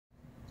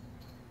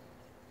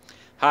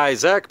Hi,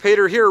 Zach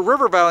Pater here,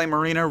 River Valley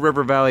Marina,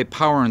 River Valley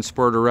Power and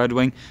Sport of Red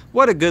Wing.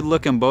 What a good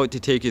looking boat to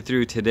take you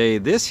through today.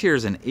 This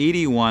here's an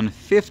 81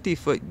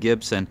 50-foot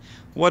Gibson.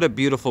 What a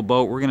beautiful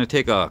boat. We're going to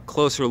take a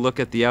closer look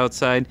at the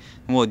outside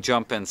and we'll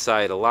jump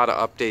inside. A lot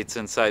of updates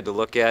inside to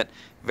look at.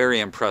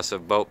 Very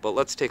impressive boat, but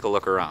let's take a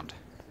look around.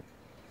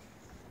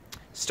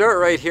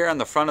 Start right here on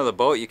the front of the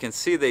boat. You can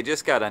see they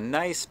just got a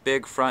nice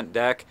big front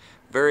deck.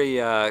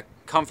 Very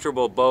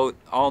comfortable boat,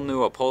 all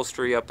new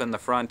upholstery up in the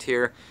front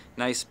here.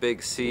 Nice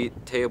big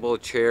seat, table,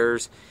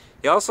 chairs.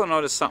 You also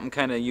notice something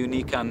kind of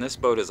unique on this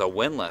boat is a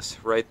windlass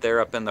right there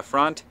up in the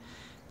front.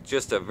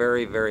 Just a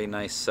very, very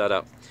nice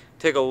setup.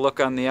 Take a look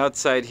on the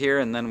outside here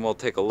and then we'll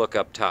take a look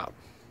up top.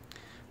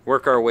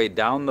 Work our way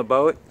down the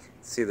boat.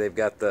 See, they've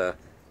got the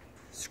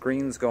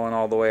screens going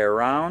all the way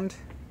around.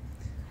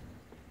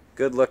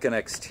 Good looking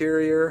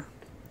exterior.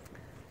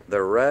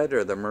 The red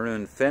or the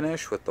maroon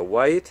finish with the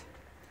white.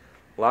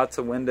 Lots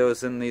of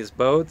windows in these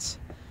boats.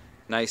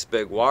 Nice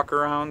big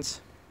walkarounds.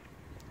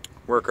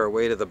 Work our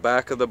way to the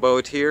back of the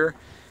boat here.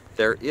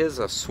 There is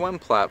a swim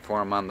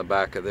platform on the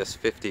back of this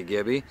 50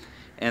 Gibby,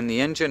 and the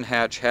engine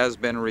hatch has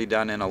been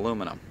redone in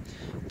aluminum.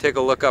 Take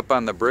a look up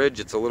on the bridge.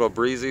 It's a little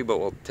breezy, but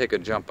we'll take a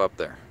jump up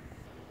there.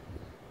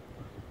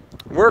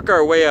 Work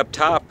our way up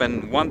top,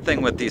 and one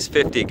thing with these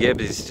 50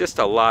 Gibbies, just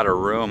a lot of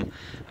room.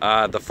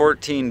 The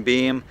 14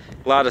 beam,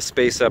 a lot of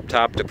space up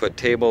top to put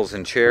tables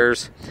and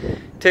chairs.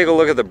 Take a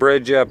look at the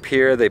bridge up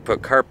here. They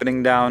put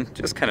carpeting down,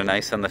 just kind of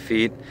nice on the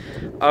feet.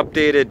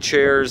 Updated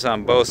chairs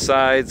on both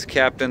sides,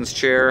 captain's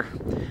chair,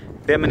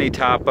 bimini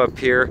top up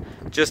here.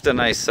 Just a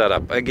nice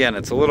setup. Again,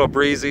 it's a little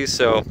breezy,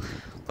 so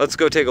let's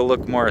go take a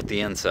look more at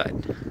the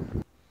inside.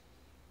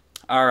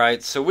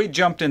 Alright, so we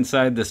jumped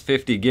inside this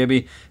 50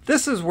 Gibby.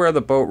 This is where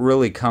the boat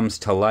really comes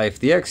to life.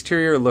 The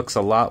exterior looks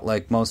a lot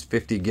like most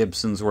 50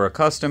 Gibsons we're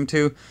accustomed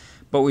to,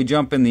 but we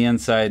jump in the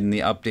inside and the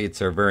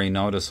updates are very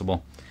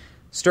noticeable.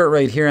 Start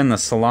right here in the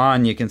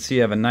salon. You can see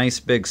you have a nice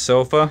big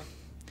sofa.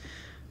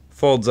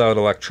 Folds out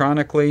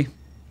electronically.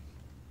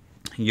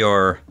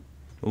 Your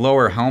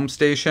lower helm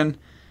station.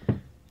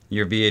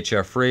 Your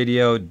VHF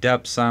radio,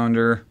 depth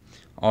sounder,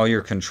 all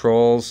your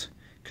controls.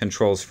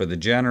 Controls for the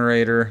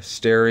generator,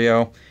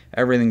 stereo.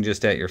 Everything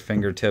just at your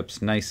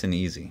fingertips, nice and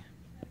easy.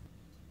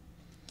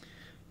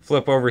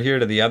 Flip over here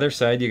to the other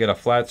side. You got a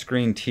flat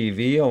screen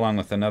TV along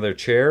with another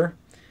chair,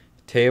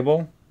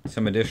 table,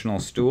 some additional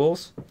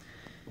stools.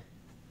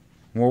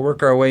 We'll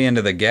work our way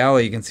into the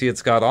galley. You can see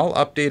it's got all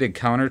updated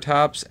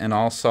countertops and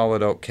all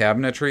solid oak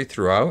cabinetry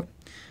throughout.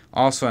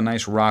 Also a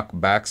nice rock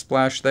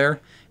backsplash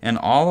there, and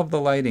all of the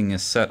lighting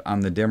is set on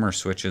the dimmer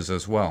switches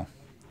as well.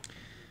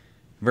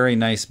 Very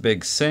nice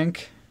big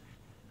sink,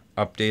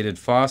 updated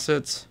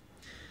faucets,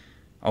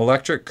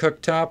 electric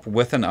cooktop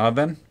with an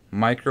oven,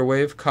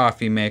 microwave,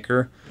 coffee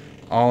maker,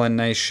 all in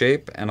nice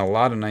shape, and a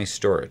lot of nice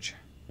storage.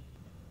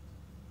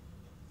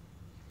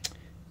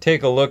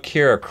 Take a look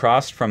here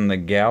across from the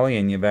galley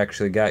and you've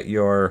actually got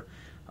your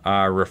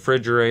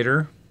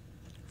refrigerator,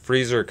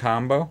 freezer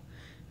combo,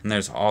 and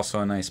there's also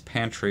a nice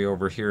pantry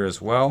over here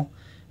as well.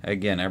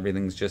 Again,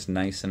 everything's just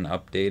nice and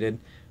updated.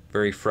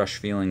 Very fresh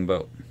feeling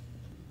boat.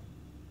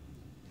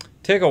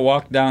 Take a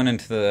walk down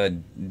into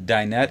the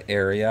dinette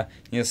area.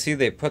 You'll see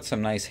they put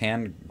some nice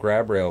hand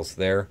grab rails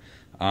there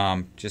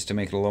just to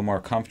make it a little more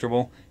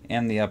comfortable,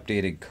 and the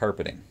updated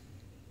carpeting.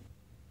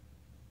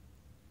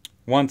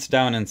 Once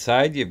down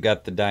inside, you've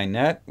got the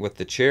dinette with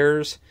the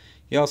chairs.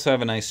 You also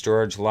have a nice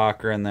storage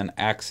locker and then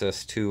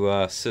access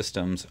to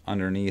systems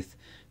underneath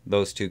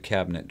those two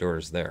cabinet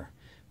doors there.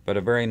 But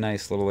a very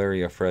nice little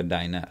area for a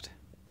dinette.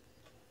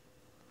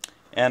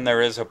 And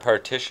there is a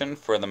partition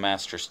for the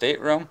master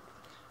stateroom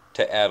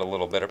to add a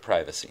little bit of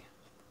privacy.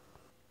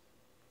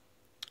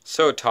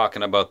 So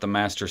talking about the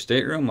master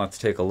stateroom, let's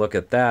take a look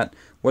at that.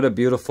 What a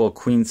beautiful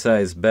queen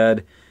size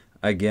bed.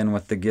 Again,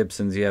 with the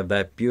Gibsons, you have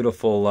that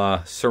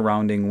beautiful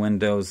surrounding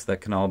windows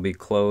that can all be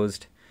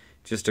closed.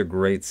 Just a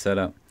great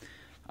setup.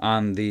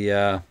 On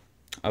the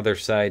other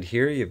side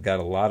here, you've got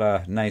a lot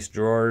of nice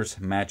drawers,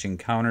 matching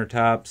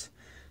countertops.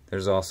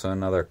 There's also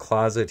another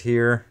closet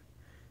here.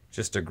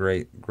 Just a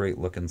great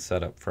looking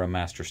setup for a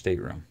master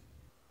stateroom.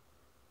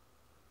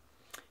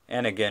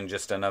 And again,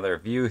 just another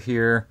view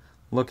here,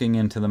 looking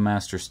into the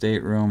master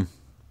stateroom.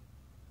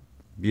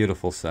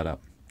 Beautiful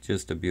setup.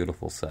 Just a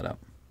beautiful setup.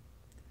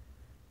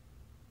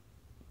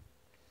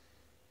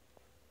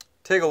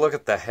 Take a look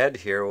at the head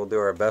here. We'll do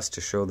our best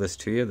to show this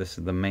to you. This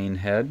is the main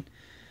head.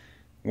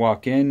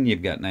 Walk in,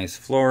 you've got nice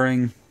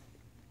flooring,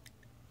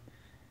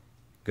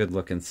 good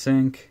looking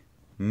sink,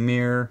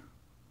 mirror,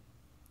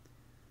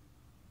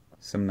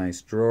 some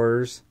nice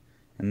drawers,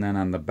 and then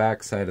on the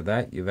back side of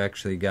that you've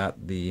actually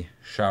got the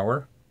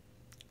shower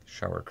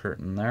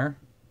curtain there.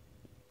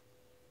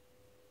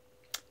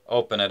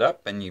 Open it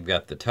up and you've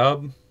got the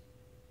tub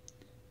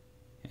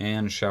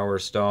and shower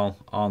stall,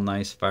 all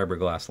nice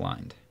fiberglass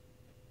lined.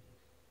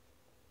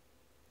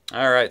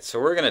 Alright, so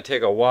we're going to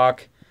take a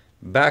walk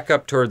back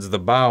up towards the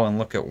bow and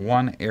look at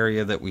one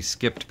area that we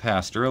skipped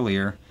past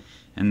earlier,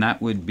 and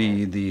that would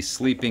be the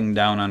sleeping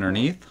down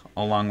underneath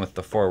along with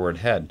the forward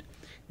head.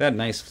 That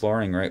nice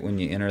flooring right when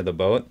you enter the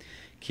boat.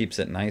 Keeps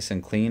it nice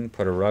and clean.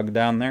 Put a rug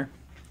down there.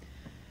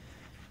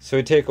 So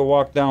we take a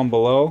walk down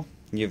below.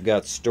 You've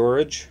got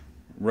storage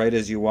right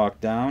as you walk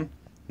down.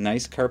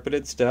 Nice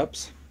carpeted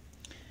steps.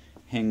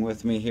 Hang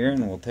with me here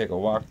and we'll take a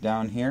walk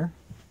down here.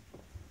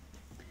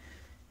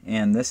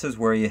 And this is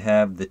where you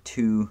have the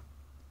 2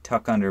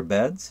 tuck under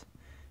beds.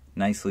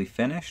 Nicely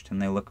finished,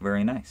 and they look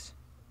very nice.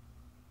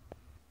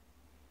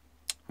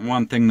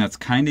 One thing that's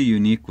kind of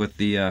unique with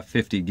the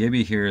 50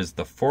 Gibby here is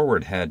the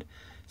forward head.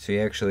 So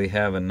you actually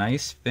have a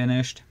nice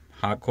finished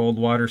hot cold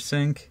water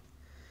sink,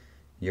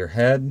 your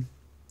head,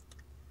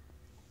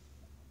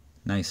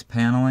 nice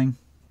paneling.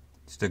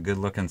 Just a good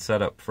looking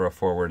setup for a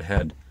forward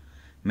head.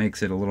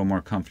 Makes it a little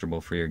more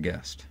comfortable for your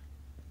guest.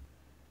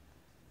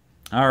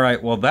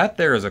 Alright, well that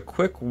there is a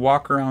quick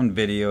walk around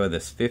video of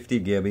this 50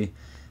 Gibby.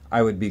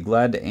 I would be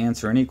glad to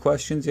answer any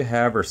questions you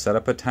have or set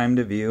up a time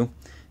to view.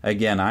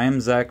 Again, I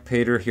am Zach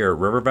Pater here at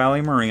River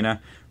Valley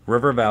Marina,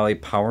 River Valley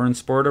Power and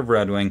Sport of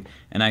Red Wing,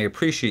 and I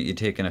appreciate you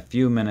taking a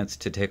few minutes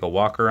to take a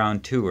walk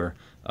around tour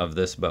of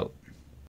this boat.